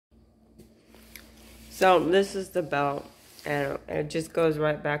So this is the belt, and it just goes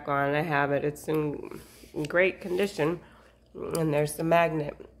right back on. I have it. It's in great condition, and there's the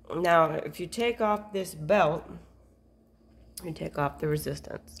magnet. Now, if you take off this belt, you take off the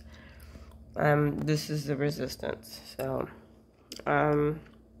resistance. This is the resistance. So, I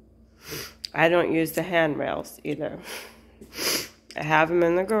don't use the handrails either. I have them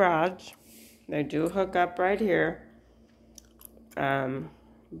in the garage. They do hook up right here.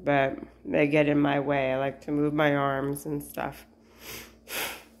 But they get in my way. I like to move my arms and stuff.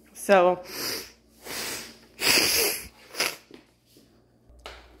 So,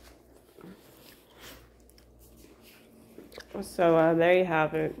 there you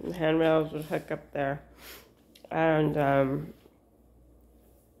have it. The handrails would hook up there. And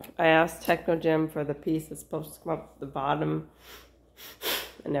I asked Technogym for the piece that's supposed to come up the bottom.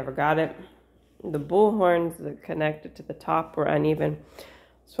 I never got it. The bull horns that connected to the top were uneven.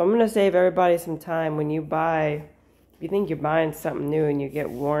 So I'm going to save everybody some time. When you buy, if you think you're buying something new and you get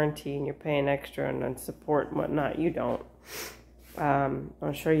warranty and you're paying extra and support and whatnot, you don't.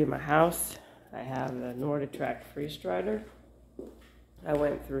 I'll show you my house. I have the Norditrack Freestrider. I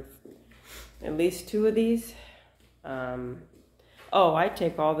went through at least 2 of these. I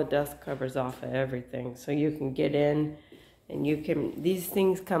take all the dust covers off of everything. So you can get in and these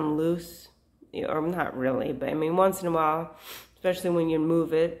things come loose. Or not really, but I mean once in a while, especially when you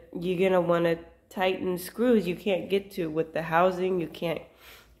move it, you're going to want to tighten screws you can't get to with the housing. You can't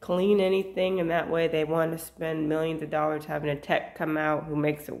clean anything, and that way they want to spend millions of dollars having a tech come out who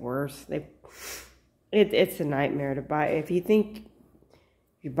makes it worse. It's a nightmare to buy. If you think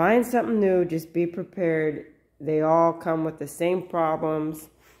you're buying something new, just be prepared. They all come with the same problems,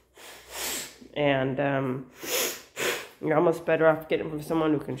 and you're almost better off getting from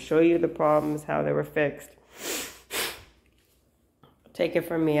someone who can show you the problems, how they were fixed. Take it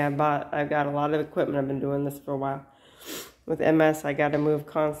from me. I've got a lot of equipment. I've been doing this for a while. With MS, I got to move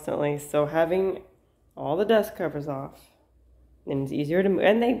constantly. So having all the dust covers off, and it's easier to move.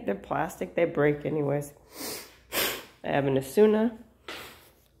 And they're plastic. They break anyways. I have an Asuna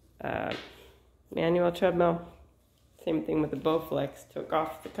manual treadmill. Same thing with the Bowflex. Took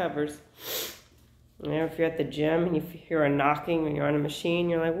off the covers. You know, if you're at the gym and you hear a knocking when you're on a machine,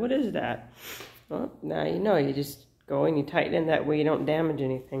 you're like, what is that? Well, now you know. You just go and you tighten it that way you don't damage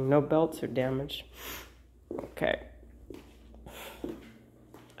anything. No belts are damaged. Okay.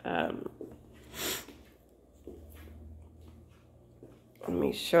 Let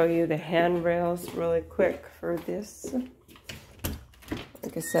me show you the handrails really quick for this.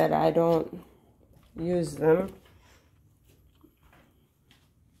 Like I said, I don't use them.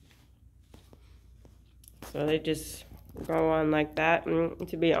 So they just go on like that. And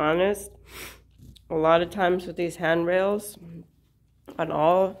to be honest, a lot of times with these handrails on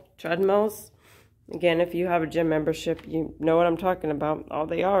all treadmills, again, if you have a gym membership, you know what I'm talking about. All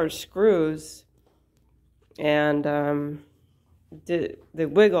they are is screws and the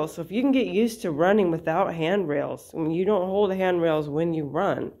wiggle. So if you can get used to running without handrails, I mean, you don't hold handrails when you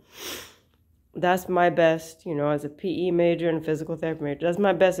run. That's my best, you know, as a PE major and physical therapy major. That's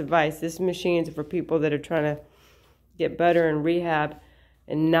my best advice. This machine is for people that are trying to get better in rehab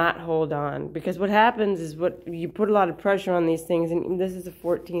and not hold on. Because what happens is you put a lot of pressure on these things, and this is a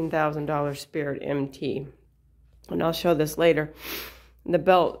 $14,000 Spirit MT. And I'll show this later. The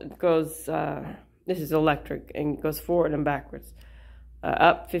belt goes, this is electric, and goes forward and backwards.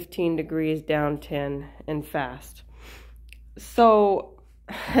 Up 15 degrees, down 10, and fast. So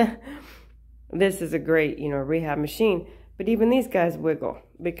this is a great, you know, rehab machine. But even these guys wiggle,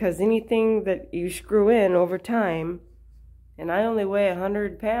 because anything that you screw in over time, and I only weigh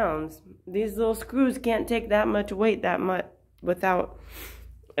 100 pounds, these little screws can't take that much weight that much without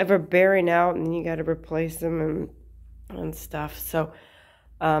ever bearing out, and you got to replace them and stuff. So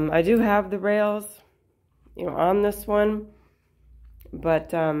I do have the rails, you know, on this one,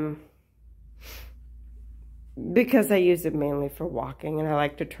 but because I use it mainly for walking, and I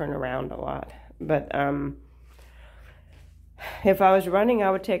like to turn around a lot. But if I was running,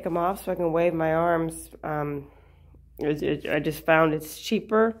 I would take them off so I can wave my arms. I just found it's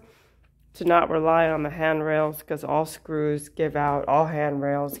cheaper to not rely on the handrails, because all screws give out, all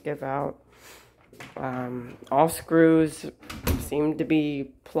handrails give out. All screws seem to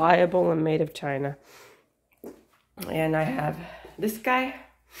be pliable and made of China. And I have this guy,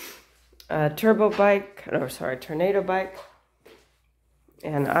 Tornado Bike.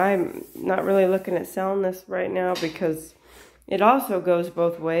 And I'm not really looking at selling this right now because it also goes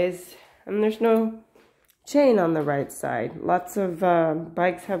both ways. And there's no chain on the right side. Lots of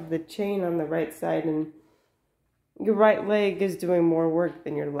bikes have the chain on the right side, and your right leg is doing more work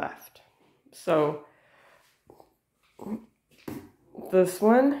than your left. So this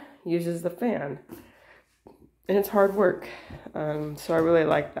one uses the fan. And it's hard work. So I really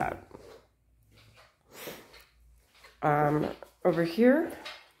like that. Over here,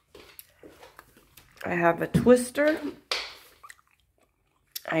 I have a twister.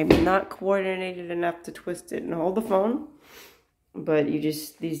 I'm not coordinated enough to twist it and hold the phone. But you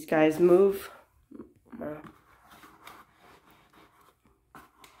just, these guys move.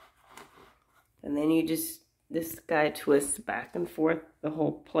 And then you just, this guy twists back and forth. The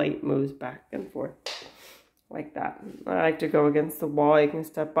whole plate moves back and forth like that. I like to go against the wall. You can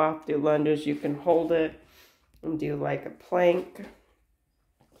step off, do lunges. You can hold it and do like a plank.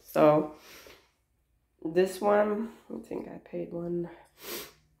 So this one, I think I paid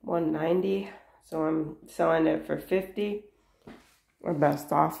 $190. So I'm selling it for $50. Or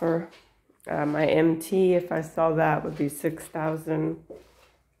best offer. My MT, if I sell that, would be $6,000.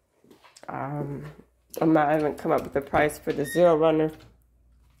 I haven't come up with a price for the Zero Runner.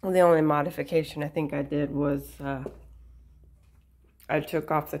 The only modification I think I did was I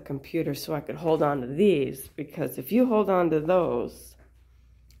took off the computer so I could hold on to these, because if you hold on to those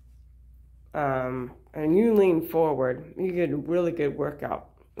and you lean forward, you get a really good workout.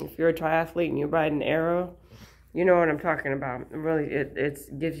 If you're a triathlete and you ride an Aero, you know what I'm talking about. Really, it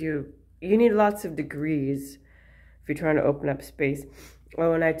gives you, you need lots of degrees if you're trying to open up space.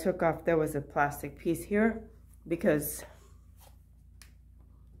 Well, when I took off, there was a plastic piece here because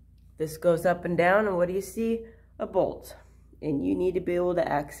this goes up and down, and what do you see? A bolt. And you need to be able to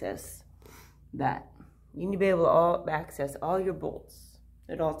access that. You need to be able to access all your bolts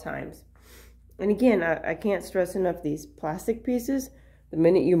at all times. And again, I can't stress enough, these plastic pieces, the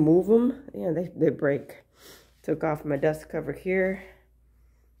minute you move them, you know, they break. Took off my dust cover here.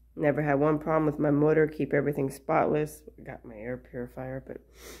 Never had one problem with my motor. Keep everything spotless. Got my air purifier, but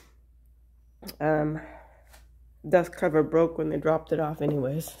dust cover broke when they dropped it off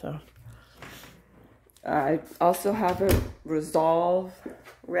anyways, so. I also have a Resolve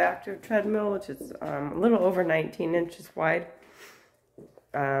reactive treadmill, which is a little over 19 inches wide.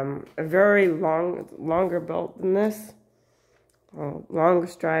 A very longer belt than this. Longer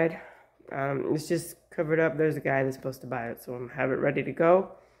stride. It's just covered up. There's a guy that's supposed to buy it, so I have it ready to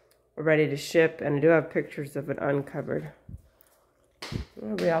go. We're ready to ship, and I do have pictures of it uncovered.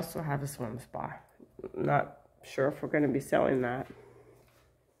 We also have a swim spa. Not sure if we're going to be selling that.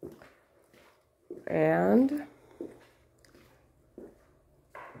 And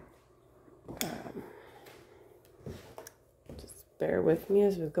just bear with me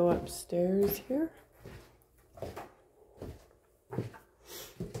as we go upstairs here.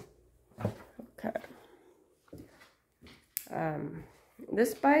 Okay.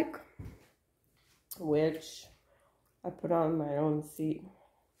 This bike, which I put on my own seat,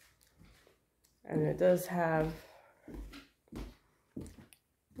 and it does have,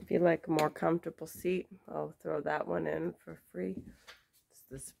 if you like a more comfortable seat, I'll throw that one in for free. It's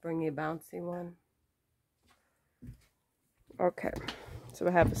the springy, bouncy one. Okay, so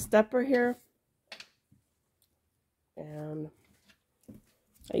I have a stepper here, and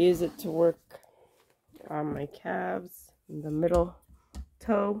I use it to work on my calves, in the middle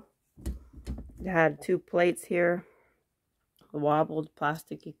toe. It had two plates here, wobbled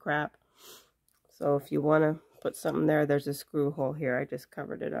plasticky crap. So if you want to put something there, there's a screw hole here. I just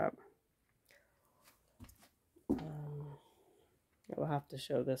covered it up. We'll have to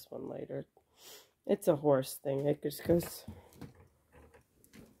show this one later. It's a horse thing. It just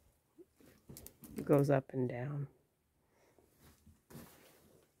goes up and down.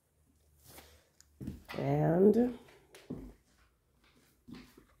 And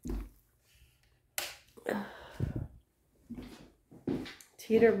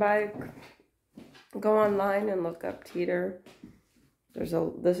Teeter bike. Go online and look up Teeter.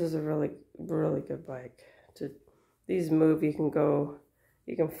 This is a really good bike. These move. You can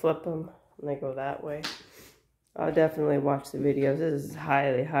flip them and they go that way. I'll definitely watch the videos. This is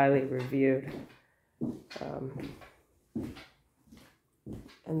highly reviewed.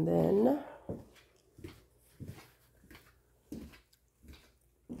 And then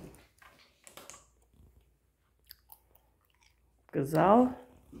Gazelle.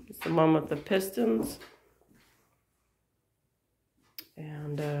 It's the one with the pistons.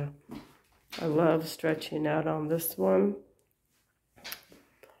 And I love stretching out on this one.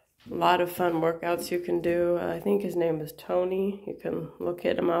 A lot of fun workouts you can do. I think his name is Tony. You can look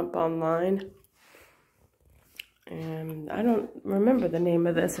him up online. And I don't remember the name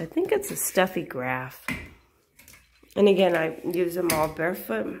of this. I think it's a Steffi Graf. And again, I use them all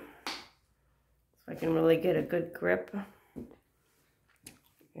barefoot, so I can really get a good grip.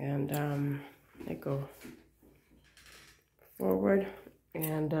 And they go forward.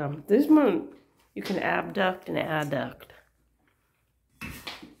 And this one, you can abduct and adduct.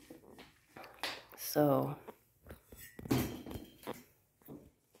 So,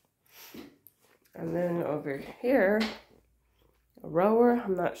 and then over here, a rower.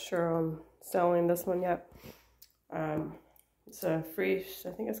 I'm not sure I'm selling this one yet. It's a free,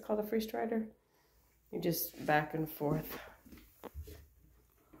 I think it's called a free strider. You just back and forth.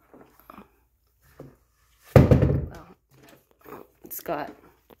 It's got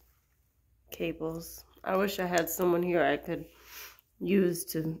cables. I wish I had someone here I could use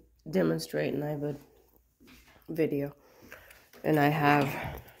to demonstrate, and I would video. And I have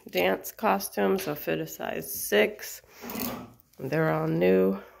dance costumes. I'll fit a size 6. They're all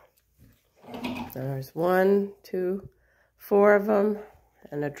new. There's 1, 2, 4 of them,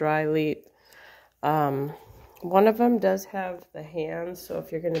 and a dry lead. One of them does have the hands, so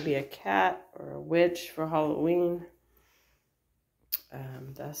if you're going to be a cat or a witch for Halloween,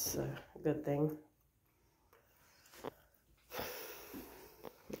 that's a good thing.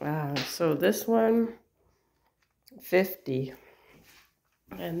 So this one, 50,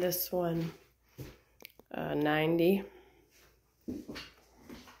 and this one, 90.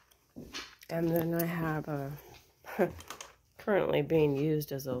 And then I have a currently being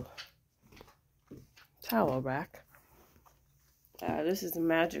used as a towel rack. This is a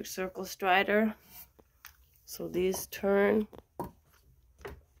Magic Circle Strider. So these turn.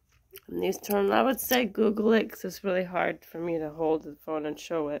 And these turn. I would say Google it because it's really hard for me to hold the phone and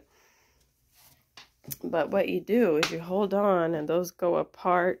show it. But what you do is you hold on and those go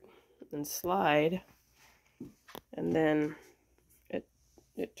apart and slide. And then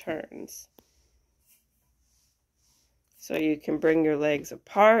it turns. So you can bring your legs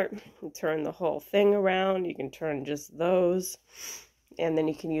apart and turn the whole thing around. You can turn just those. And then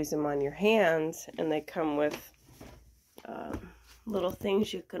you can use them on your hands. And they come with little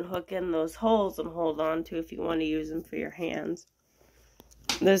things you can hook in those holes and hold on to if you want to use them for your hands.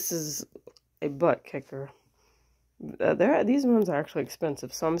 This is a butt kicker. These ones are actually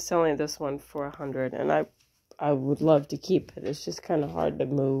expensive. So I'm selling this one for $100. And I would love to keep it. It's just kind of hard to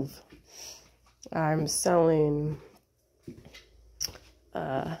move. I'm selling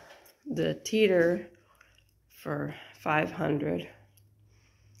the teeter for $500,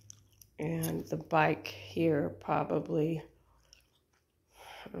 and the bike here probably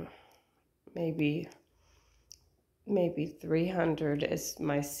maybe $300 is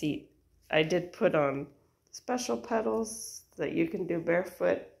my seat. I did put on special pedals that you can do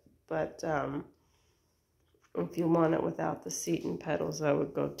barefoot, but if you want it without the seat and pedals, I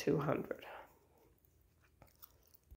would go $200.